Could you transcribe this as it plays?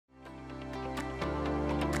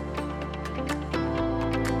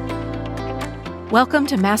Welcome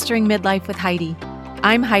to Mastering Midlife with Heidi.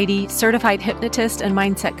 I'm Heidi, certified hypnotist and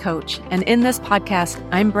mindset coach, and in this podcast,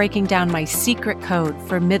 I'm breaking down my secret code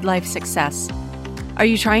for midlife success. Are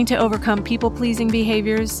you trying to overcome people-pleasing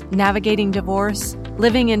behaviors, navigating divorce,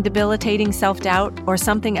 living in debilitating self-doubt, or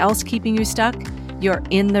something else keeping you stuck? You're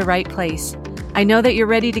in the right place. I know that you're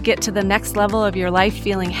ready to get to the next level of your life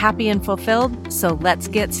feeling happy and fulfilled, so let's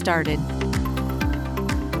get started.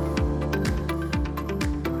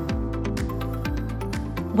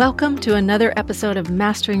 Welcome to another episode of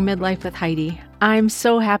Mastering Midlife with Heidi. I'm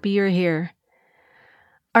so happy you're here.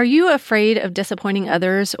 Are you afraid of disappointing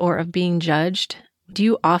others or of being judged? Do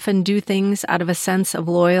you often do things out of a sense of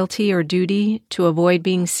loyalty or duty to avoid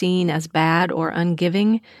being seen as bad or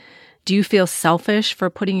ungiving? Do you feel selfish for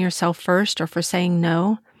putting yourself first or for saying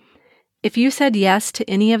no? If you said yes to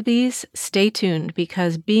any of these, stay tuned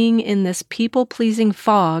because being in this people-pleasing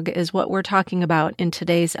fog is what we're talking about in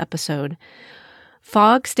today's episode.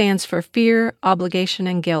 FOG stands for fear, obligation,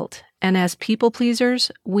 and guilt, and as people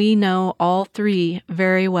pleasers, we know all three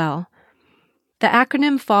very well. The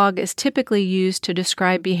acronym FOG is typically used to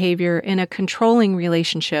describe behavior in a controlling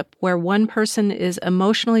relationship where one person is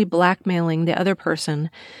emotionally blackmailing the other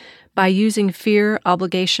person by using fear,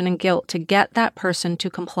 obligation, and guilt to get that person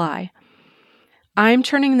to comply. I'm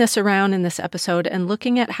turning this around in this episode and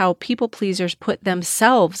looking at how people pleasers put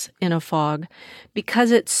themselves in a fog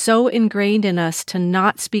because it's so ingrained in us to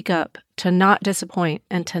not speak up, to not disappoint,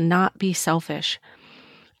 and to not be selfish.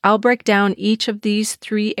 I'll break down each of these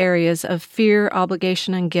three areas of fear,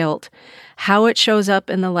 obligation, and guilt, how it shows up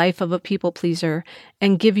in the life of a people pleaser,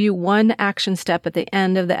 and give you one action step at the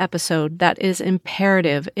end of the episode that is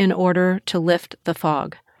imperative in order to lift the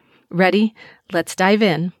fog. Ready? Let's dive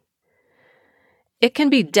in. It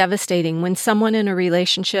can be devastating when someone in a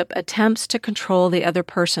relationship attempts to control the other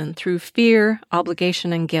person through fear,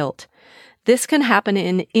 obligation, and guilt. This can happen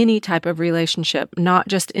in any type of relationship, not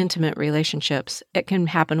just intimate relationships. It can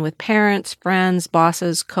happen with parents, friends,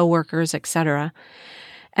 bosses, coworkers, etc.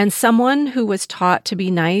 And someone who was taught to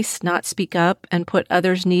be nice, not speak up, and put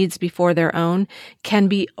others' needs before their own can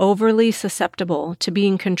be overly susceptible to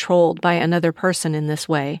being controlled by another person in this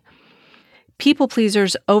way. People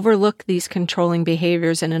pleasers overlook these controlling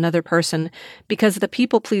behaviors in another person because the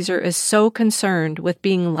people pleaser is so concerned with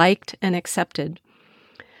being liked and accepted.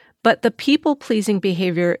 But the people-pleasing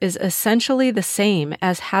behavior is essentially the same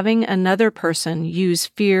as having another person use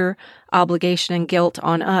fear, obligation, and guilt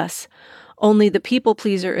on us, only the people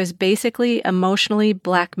pleaser is basically emotionally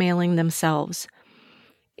blackmailing themselves.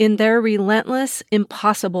 In their relentless,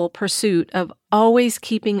 impossible pursuit of always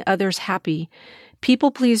keeping others happy,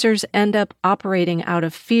 people pleasers end up operating out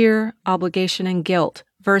of fear, obligation, and guilt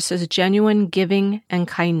versus genuine giving and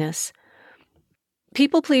kindness.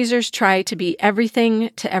 People pleasers try to be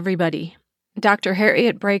everything to everybody. Dr.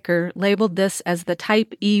 Harriet Breaker labeled this as the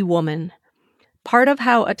Type E woman. Part of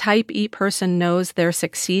how a Type E person knows they're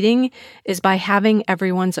succeeding is by having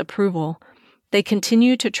everyone's approval. They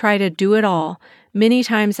continue to try to do it all, many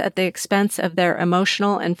times at the expense of their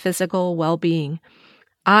emotional and physical well-being.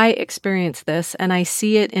 I experience this, and I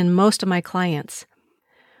see it in most of my clients.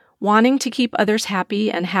 Wanting to keep others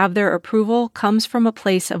happy and have their approval comes from a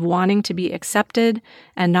place of wanting to be accepted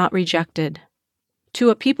and not rejected.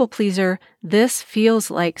 To a people pleaser, this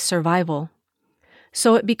feels like survival.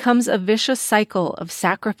 So it becomes a vicious cycle of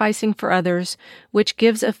sacrificing for others, which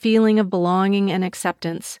gives a feeling of belonging and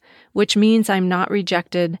acceptance, which means I'm not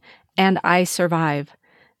rejected and I survive.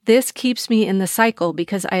 This keeps me in the cycle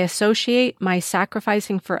because I associate my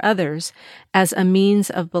sacrificing for others as a means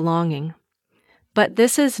of belonging. But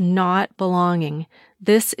this is not belonging.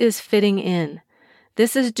 This is fitting in.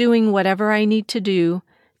 This is doing whatever I need to do,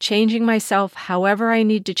 changing myself however I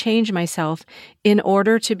need to change myself in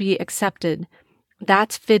order to be accepted.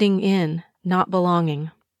 That's fitting in, not belonging.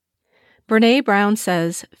 Brené Brown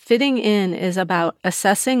says, fitting in is about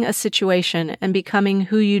assessing a situation and becoming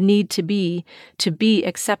who you need to be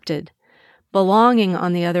accepted. Belonging,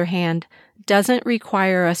 on the other hand, doesn't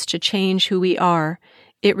require us to change who we are.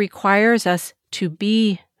 It requires us to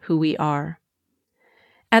be who we are.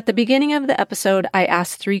 At the beginning of the episode, I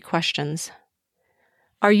asked 3 questions.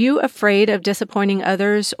 Are you afraid of disappointing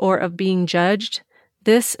others or of being judged?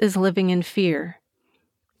 This is living in fear.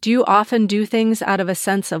 Do you often do things out of a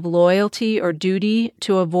sense of loyalty or duty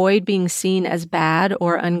to avoid being seen as bad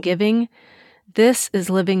or ungiving? This is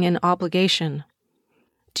living in obligation.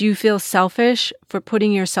 Do you feel selfish for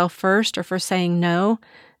putting yourself first or for saying no?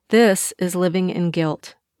 This is living in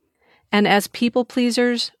guilt. And as people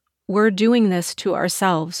pleasers, we're doing this to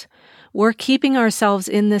ourselves. We're keeping ourselves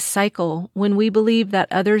in this cycle when we believe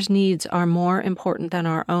that others' needs are more important than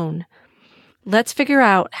our own. Let's figure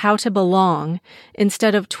out how to belong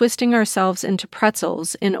instead of twisting ourselves into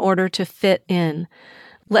pretzels in order to fit in.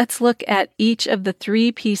 Let's look at each of the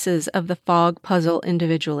 3 pieces of the fog puzzle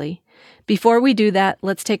individually. Before we do that,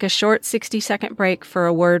 let's take a short 60-second break for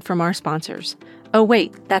a word from our sponsors. Oh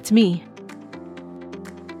wait, that's me.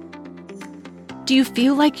 Do you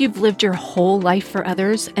feel like you've lived your whole life for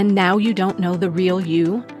others and now you don't know the real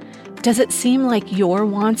you? Does it seem like your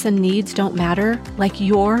wants and needs don't matter, like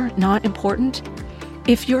you're not important?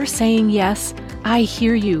 If you're saying yes, I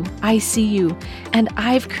hear you, I see you, and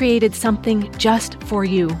I've created something just for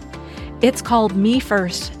you. It's called Me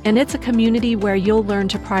First, and it's a community where you'll learn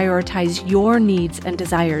to prioritize your needs and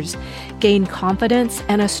desires, gain confidence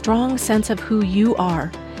and a strong sense of who you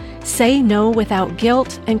are. Say no without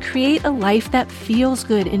guilt and create a life that feels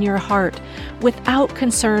good in your heart without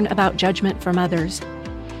concern about judgment from others.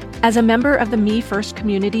 As a member of the Me First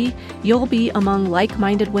community, you'll be among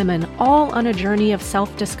like-minded women, all on a journey of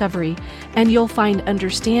self-discovery, and you'll find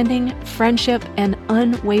understanding, friendship, and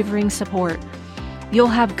unwavering support. You'll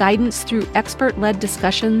have guidance through expert-led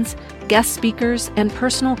discussions, guest speakers, and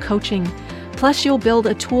personal coaching. Plus, you'll build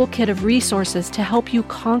a toolkit of resources to help you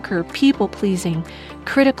conquer people-pleasing,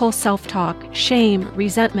 critical self-talk, shame,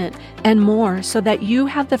 resentment, and more so that you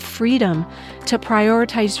have the freedom to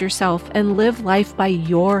prioritize yourself and live life by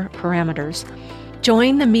your parameters.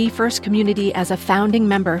 Join the Me First community as a founding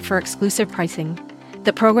member for exclusive pricing.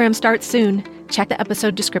 The program starts soon. Check the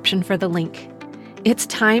episode description for the link. It's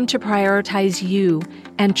time to prioritize you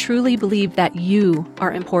and truly believe that you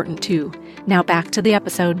are important too. Now back to the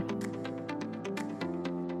episode.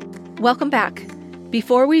 Welcome back.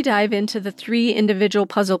 Before we dive into the 3 individual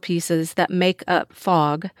puzzle pieces that make up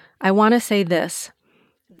fog, I want to say this.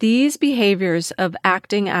 These behaviors of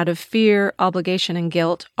acting out of fear, obligation, and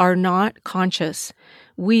guilt are not conscious.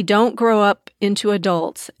 We don't grow up into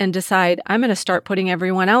adults and decide, I'm going to start putting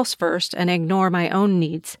everyone else first and ignore my own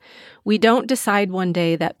needs. We don't decide one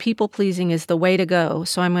day that people-pleasing is the way to go,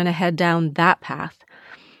 so I'm going to head down that path.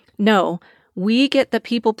 No, we get the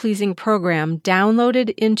people-pleasing program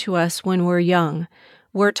downloaded into us when we're young.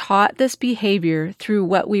 We're taught this behavior through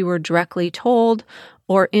what we were directly told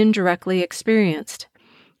or indirectly experienced.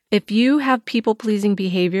 If you have people-pleasing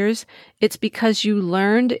behaviors, it's because you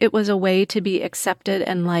learned it was a way to be accepted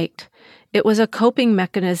and liked. It was a coping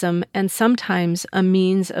mechanism and sometimes a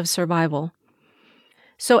means of survival.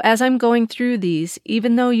 So as I'm going through these,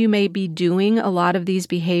 even though you may be doing a lot of these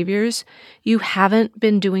behaviors, you haven't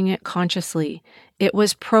been doing it consciously. It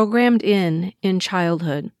was programmed in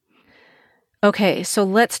childhood. Okay, so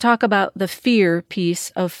let's talk about the fear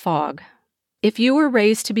piece of fog. If you were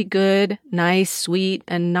raised to be good, nice, sweet,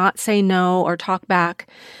 and not say no or talk back,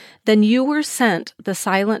 then you were sent the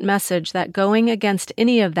silent message that going against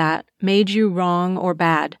any of that made you wrong or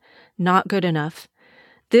bad, not good enough.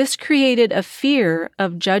 This created a fear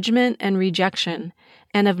of judgment and rejection,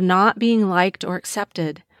 and of not being liked or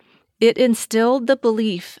accepted. It instilled the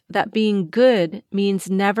belief that being good means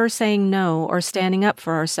never saying no or standing up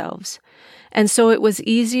for ourselves. And so it was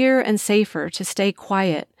easier and safer to stay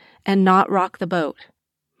quiet and not rock the boat.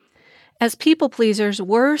 As people pleasers,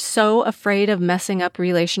 we're so afraid of messing up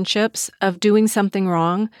relationships, of doing something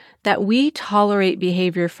wrong, that we tolerate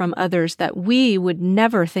behavior from others that we would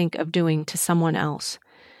never think of doing to someone else.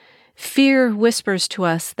 Fear whispers to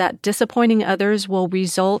us that disappointing others will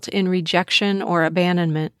result in rejection or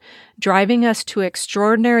abandonment, driving us to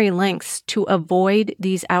extraordinary lengths to avoid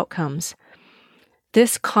these outcomes.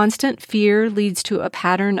 This constant fear leads to a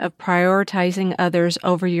pattern of prioritizing others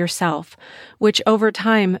over yourself, which over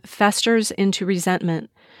time festers into resentment.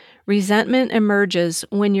 Resentment emerges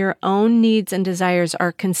when your own needs and desires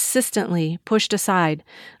are consistently pushed aside,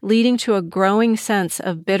 leading to a growing sense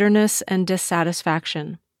of bitterness and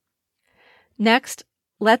dissatisfaction. Next,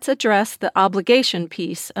 let's address the obligation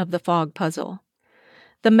piece of the fog puzzle.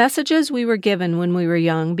 The messages we were given when we were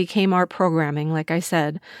young became our programming, like I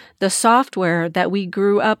said, the software that we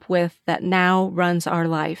grew up with that now runs our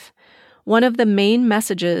life. One of the main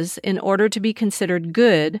messages in order to be considered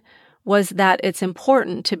good was that it's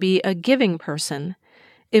important to be a giving person.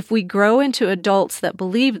 If we grow into adults that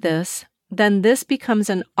believe this, then this becomes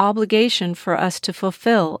an obligation for us to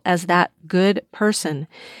fulfill as that good person.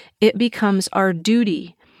 It becomes our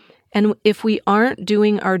duty. And if we aren't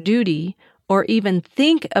doing our duty, or even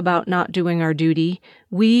think about not doing our duty,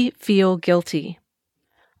 we feel guilty.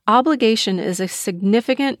 Obligation is a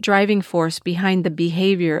significant driving force behind the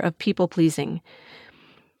behavior of people-pleasing.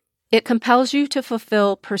 It compels you to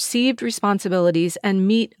fulfill perceived responsibilities and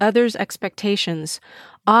meet others' expectations,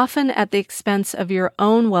 often at the expense of your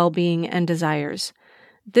own well-being and desires.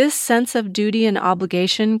 This sense of duty and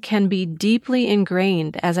obligation can be deeply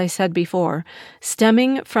ingrained, as I said before,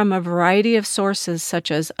 stemming from a variety of sources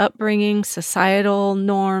such as upbringing, societal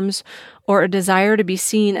norms, or a desire to be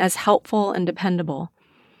seen as helpful and dependable.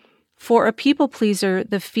 For a people pleaser,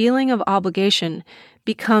 the feeling of obligation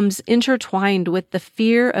becomes intertwined with the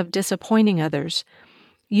fear of disappointing others.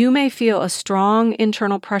 You may feel a strong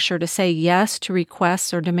internal pressure to say yes to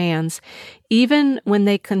requests or demands, even when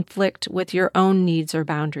they conflict with your own needs or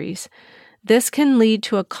boundaries. This can lead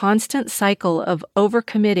to a constant cycle of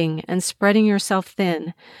overcommitting and spreading yourself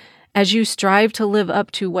thin as you strive to live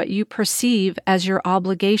up to what you perceive as your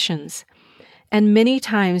obligations. And many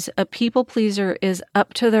times, a people pleaser is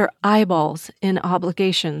up to their eyeballs in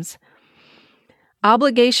obligations.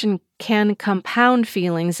 Obligation can compound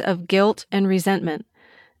feelings of guilt and resentment.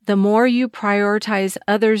 The more you prioritize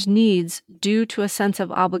others' needs due to a sense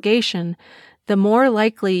of obligation, the more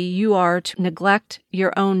likely you are to neglect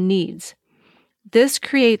your own needs. This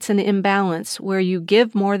creates an imbalance where you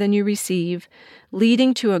give more than you receive,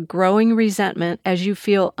 leading to a growing resentment as you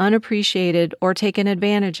feel unappreciated or taken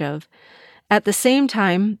advantage of. At the same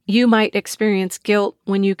time, you might experience guilt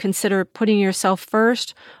when you consider putting yourself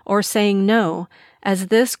first or saying no, as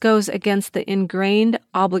this goes against the ingrained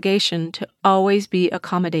obligation to always be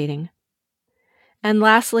accommodating. And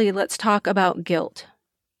lastly, let's talk about guilt.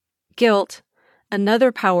 Guilt,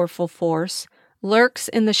 another powerful force, lurks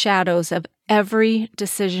in the shadows of every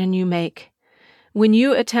decision you make. When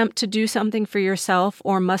you attempt to do something for yourself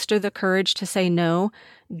or muster the courage to say no,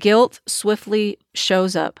 guilt swiftly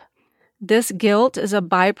shows up. This guilt is a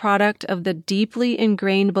byproduct of the deeply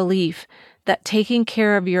ingrained belief that taking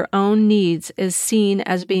care of your own needs is seen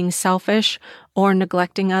as being selfish or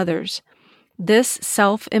neglecting others. This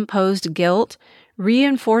self-imposed guilt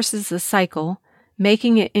reinforces the cycle,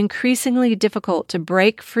 making it increasingly difficult to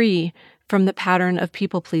break free from the pattern of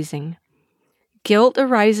people-pleasing. Guilt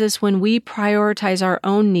arises when we prioritize our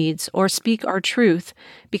own needs or speak our truth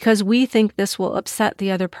because we think this will upset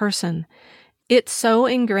the other person. It's so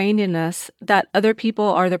ingrained in us that other people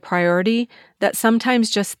are the priority that sometimes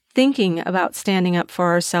just thinking about standing up for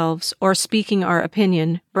ourselves or speaking our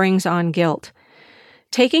opinion brings on guilt.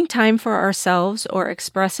 Taking time for ourselves or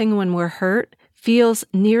expressing when we're hurt feels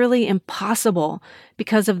nearly impossible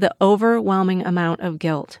because of the overwhelming amount of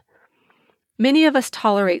guilt. Many of us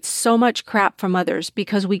tolerate so much crap from others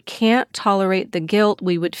because we can't tolerate the guilt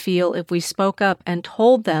we would feel if we spoke up and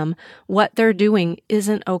told them what they're doing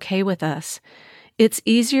isn't okay with us. It's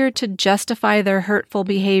easier to justify their hurtful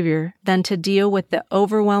behavior than to deal with the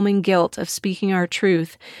overwhelming guilt of speaking our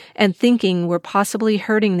truth and thinking we're possibly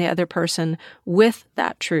hurting the other person with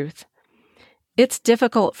that truth. It's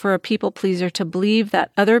difficult for a people pleaser to believe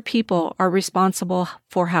that other people are responsible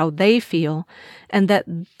for how they feel and that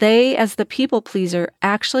they, as the people pleaser,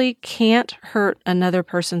 actually can't hurt another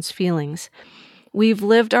person's feelings. We've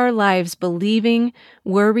lived our lives believing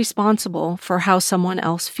we're responsible for how someone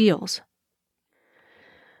else feels.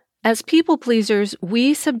 As people pleasers,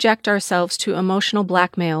 we subject ourselves to emotional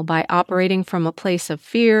blackmail by operating from a place of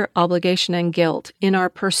fear, obligation, and guilt in our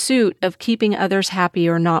pursuit of keeping others happy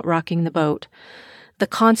or not rocking the boat. The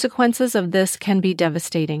consequences of this can be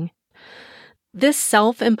devastating. This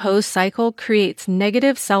self-imposed cycle creates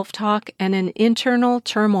negative self-talk and an internal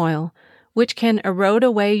turmoil, which can erode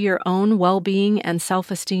away your own well-being and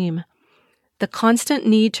self-esteem. The constant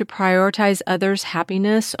need to prioritize others'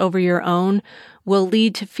 happiness over your own will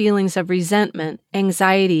lead to feelings of resentment,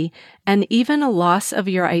 anxiety, and even a loss of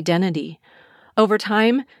your identity. Over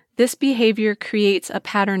time, this behavior creates a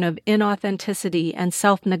pattern of inauthenticity and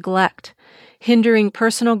self-neglect, hindering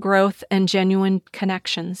personal growth and genuine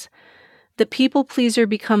connections. The people pleaser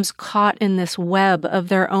becomes caught in this web of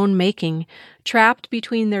their own making, trapped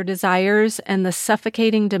between their desires and the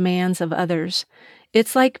suffocating demands of others.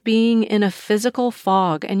 It's like being in a physical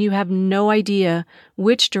fog and you have no idea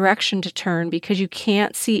which direction to turn because you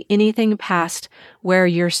can't see anything past where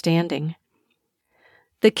you're standing.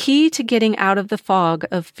 The key to getting out of the fog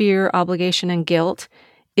of fear, obligation, and guilt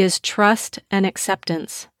is trust and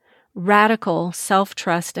acceptance. Radical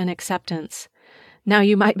self-trust and acceptance. Now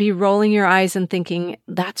you might be rolling your eyes and thinking,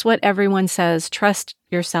 that's what everyone says, trust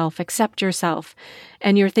yourself, accept yourself.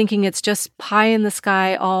 And you're thinking it's just pie in the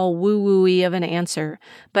sky, all woo-woo-y of an answer.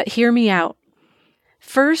 But hear me out.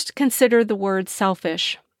 First, consider the word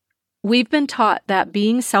selfish. We've been taught that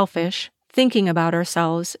being selfish, thinking about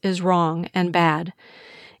ourselves, is wrong and bad.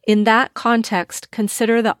 In that context,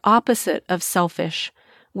 consider the opposite of selfish,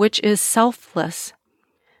 which is selfless.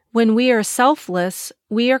 When we are selfless,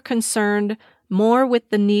 we are concerned more with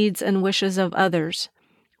the needs and wishes of others.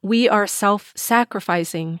 We are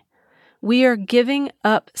self-sacrificing. We are giving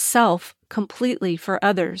up self completely for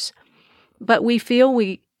others, but we feel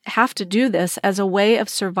we have to do this as a way of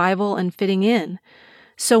survival and fitting in.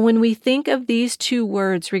 So when we think of these two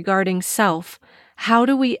words regarding self, how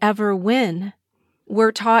do we ever win?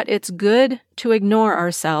 We're taught it's good to ignore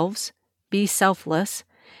ourselves, be selfless,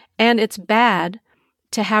 and it's bad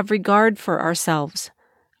to have regard for ourselves,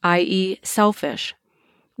 i.e., selfish.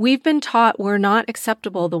 We've been taught we're not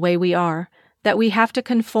acceptable the way we are, that we have to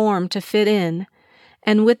conform to fit in,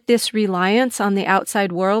 and with this reliance on the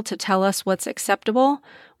outside world to tell us what's acceptable,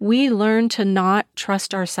 we learn to not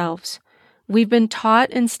trust ourselves. We've been taught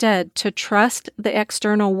instead to trust the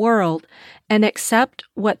external world and accept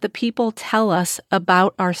what the people tell us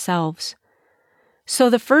about ourselves. So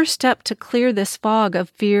the first step to clear this fog of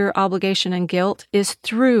fear, obligation, and guilt is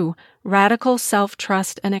through radical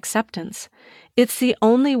self-trust and acceptance. It's the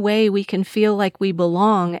only way we can feel like we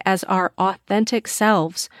belong as our authentic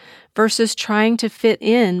selves versus trying to fit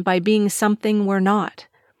in by being something we're not.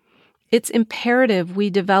 It's imperative we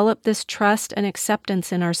develop this trust and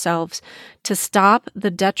acceptance in ourselves to stop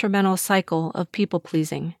the detrimental cycle of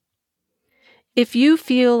people-pleasing. If you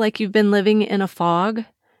feel like you've been living in a fog,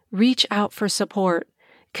 reach out for support.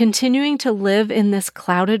 Continuing to live in this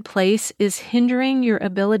clouded place is hindering your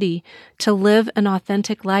ability to live an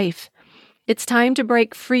authentic life. It's time to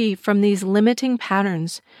break free from these limiting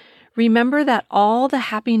patterns. Remember that all the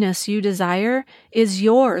happiness you desire is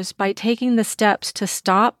yours by taking the steps to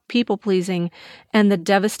stop people-pleasing and the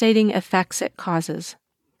devastating effects it causes.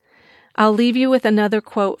 I'll leave you with another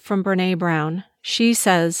quote from Brené Brown. She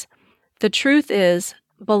says, "The truth is,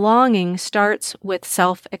 belonging starts with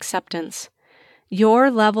self-acceptance. Your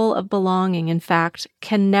level of belonging, in fact,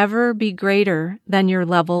 can never be greater than your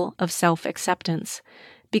level of self-acceptance,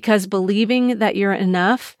 because believing that you're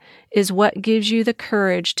enough is what gives you the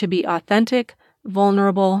courage to be authentic,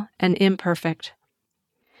 vulnerable, and imperfect."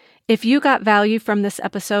 If you got value from this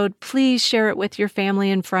episode, please share it with your family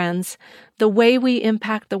and friends. The way we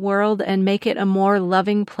impact the world and make it a more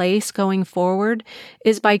loving place going forward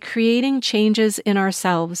is by creating changes in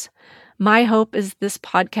ourselves. My hope is this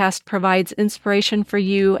podcast provides inspiration for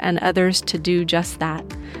you and others to do just that.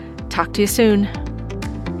 Talk to you soon.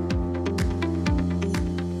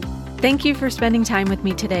 Thank you for spending time with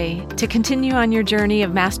me today. To continue on your journey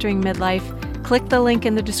of mastering midlife, click the link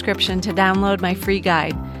in the description to download my free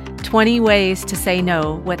guide, 20 Ways to Say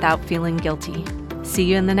No Without Feeling Guilty. See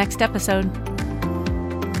you in the next episode.